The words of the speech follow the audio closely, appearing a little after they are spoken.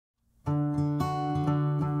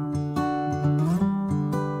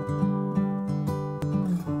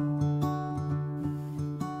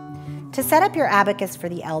To set up your abacus for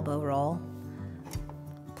the elbow roll,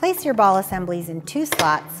 place your ball assemblies in 2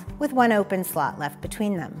 slots with 1 open slot left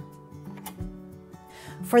between them.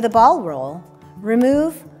 For the ball roll,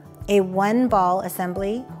 remove a 1 ball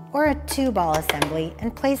assembly or a 2 ball assembly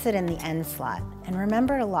and place it in the end slot. And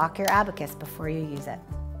remember to lock your abacus before you use it.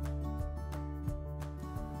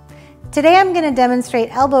 Today I'm going to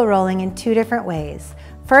demonstrate elbow rolling in 2 different ways.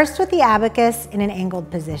 First with the abacus in an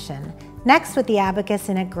angled position. Next with the abacus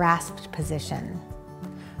in a grasped position.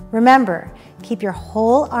 Remember, keep your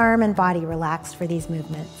whole arm and body relaxed for these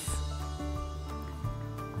movements.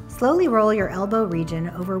 Slowly roll your elbow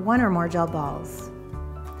region over 1 or more gel balls.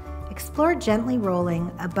 Explore gently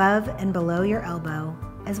rolling above and below your elbow,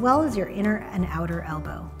 as well as your inner and outer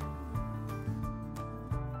elbow.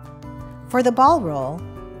 For the ball roll,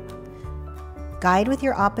 guide with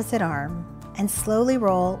your opposite arm and slowly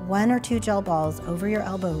roll 1 or 2 gel balls over your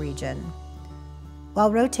elbow region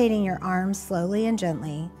while rotating your arm slowly and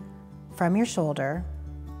gently from your shoulder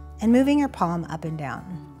and moving your palm up and down.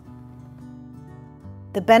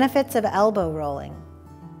 The benefits of elbow rolling: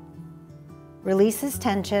 releases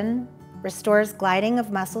tension, restores gliding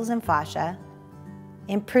of muscles and fascia,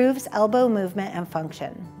 improves elbow movement and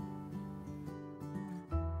function.